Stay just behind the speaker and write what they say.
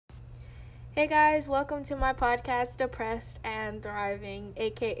Hey guys, welcome to my podcast, Depressed and Thriving,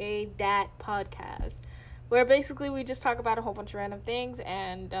 aka Dat Podcast, where basically we just talk about a whole bunch of random things,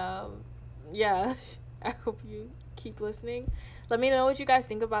 and yeah, I hope you keep listening. Let me know what you guys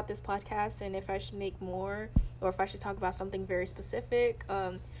think about this podcast and if I should make more or if I should talk about something very specific.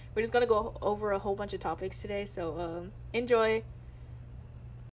 We're just gonna go over a whole bunch of topics today, so enjoy.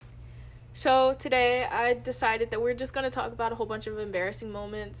 So today I decided that we're just gonna talk about a whole bunch of embarrassing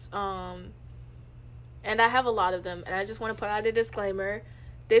moments. And I have a lot of them, and I just want to put out a disclaimer.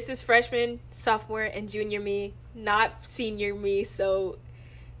 This is freshman, sophomore, and junior me, not senior me, so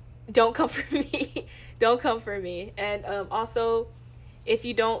don't come for me. Don't come for me. And also, if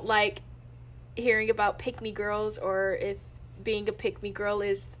you don't like hearing about pick-me girls, or if being a pick-me girl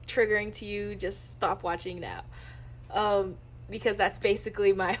is triggering to you, just stop watching now. Because that's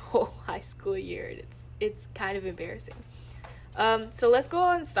basically my whole high school year, and it's kind of embarrassing. So let's go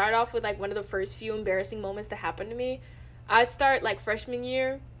and start off with, like, one of the first few embarrassing moments that happened to me. I'd start, like, freshman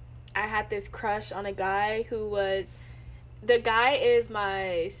year. I had this crush on a guy the guy is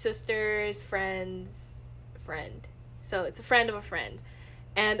my sister's friend's friend. So it's a friend of a friend.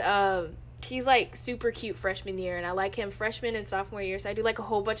 And, he's, like, super cute freshman year, and I like him freshman and sophomore year, so I do, like, a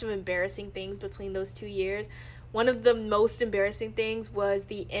whole bunch of embarrassing things between those 2 years. One of the most embarrassing things was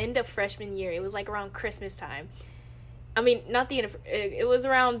the end of freshman year. It was, like, around Christmas time. I mean, not the end of, it was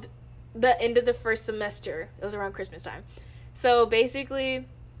around the end of the first semester. It was around Christmas time. So basically,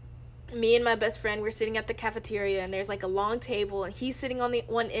 me and my best friend were sitting at the cafeteria, and there's like a long table, and he's sitting on the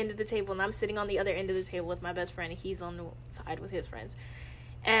one end of the table, and I'm sitting on the other end of the table with my best friend, and he's on the side with his friends.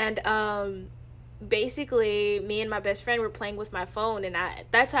 And basically, me and my best friend were playing with my phone, and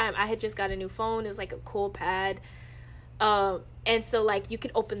at that time, I had just got a new phone. It was like a cool pad. And so, like, you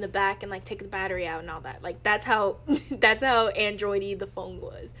could open the back and, like, take the battery out and all that. Like, that's how Android-y the phone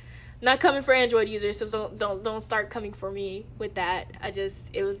was. Not coming for Android users, so don't start coming for me with that.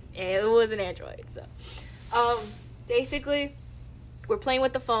 It was an Android, so. Basically, we're playing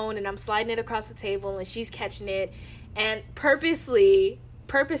with the phone, and I'm sliding it across the table, and she's catching it, and purposefully,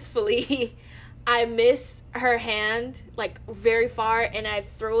 I miss her hand, like, very far, and I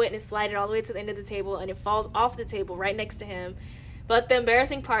throw it and slide it all the way to the end of the table, and it falls off the table right next to him. But the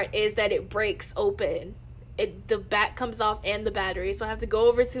embarrassing part is that it breaks open. The back comes off and the battery, so I have to go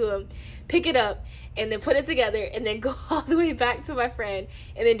over to him, pick it up, and then put it together, and then go all the way back to my friend,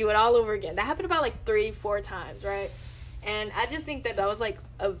 and then do it all over again. That happened about, like, 3-4 times, right? And I just think that was, like,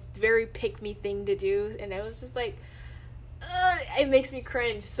 a very pick-me thing to do, and it was just, like, it makes me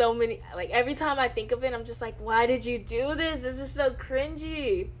cringe so many, like, every time I think of it, I'm just like, why did you do this? This is so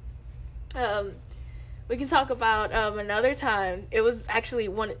cringy. We can talk about another time. It was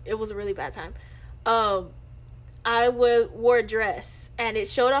a really bad time. I wore a dress, and it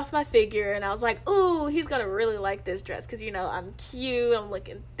showed off my figure, and I was like, ooh, he's gonna really like this dress, because, you know, I'm cute, I'm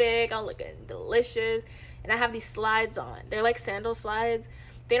looking thick, I'm looking delicious, and I have these slides on. They're like sandal slides.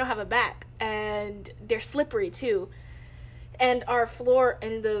 They don't have a back, and they're slippery too. And our floor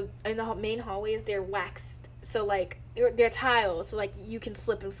in the main hallways, they're waxed. So, like, they're tiles. So, like, you can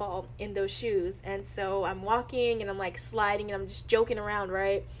slip and fall in those shoes. And so I'm walking, and I'm, like, sliding, and I'm just joking around,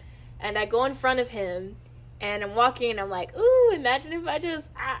 right? And I go in front of him, and I'm walking, and I'm like, ooh, imagine if I just,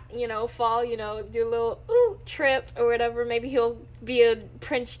 fall, do a little, trip or whatever. Maybe he'll be a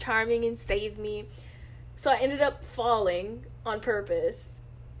Prince Charming and save me. So I ended up falling on purpose.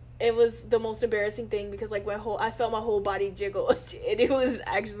 It was the most embarrassing thing because, like, I felt my whole body jiggle, and it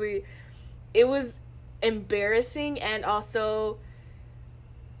was embarrassing, and also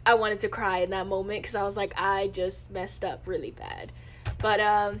I wanted to cry in that moment because I was like, I just messed up really bad. But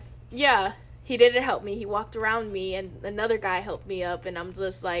yeah, he didn't help me. He walked around me, and another guy helped me up, and I'm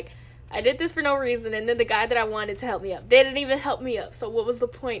just like, I did this for no reason, and then the guy that I wanted to help me up, they didn't even help me up, so what was the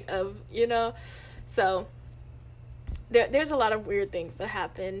point of, so there's a lot of weird things that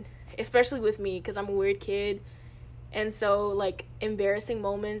happen, especially with me, because I'm a weird kid, and so, like, embarrassing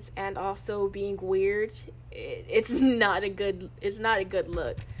moments and also being weird, it's not a good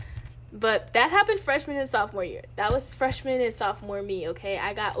look. But that happened freshman and sophomore year. That was freshman and sophomore me, okay?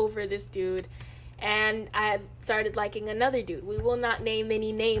 I got over this dude, and I started liking another dude. We will not name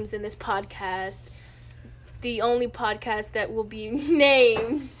any names in this podcast. The only podcast that will be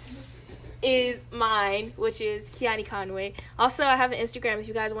named is mine, which is Kiani Conway. Also, I have an Instagram if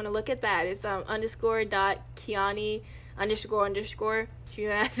you guys want to look at that. It's _.Kiani__. If you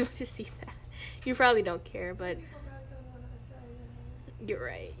guys want to see that. You probably don't care, but you're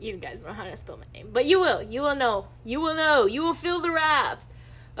right. You guys know how to spell my name. But you will. You will know. You will know. You will feel the wrath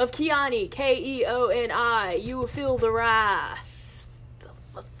of Kiani. Keoni. You will feel the wrath.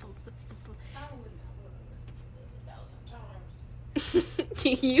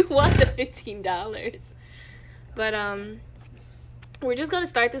 You want the $15. But we're just gonna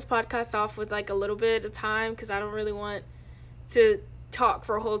start this podcast off with like a little bit of time because I don't really want to talk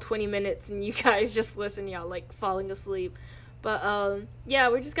for a whole 20 minutes and you guys just listen, y'all like falling asleep. But yeah,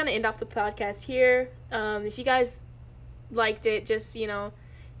 we're just gonna end off the podcast here. If you guys liked it, just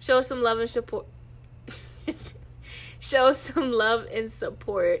show some love and support. Show some love and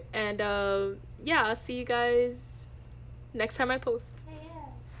support. And yeah, I'll see you guys next time I post.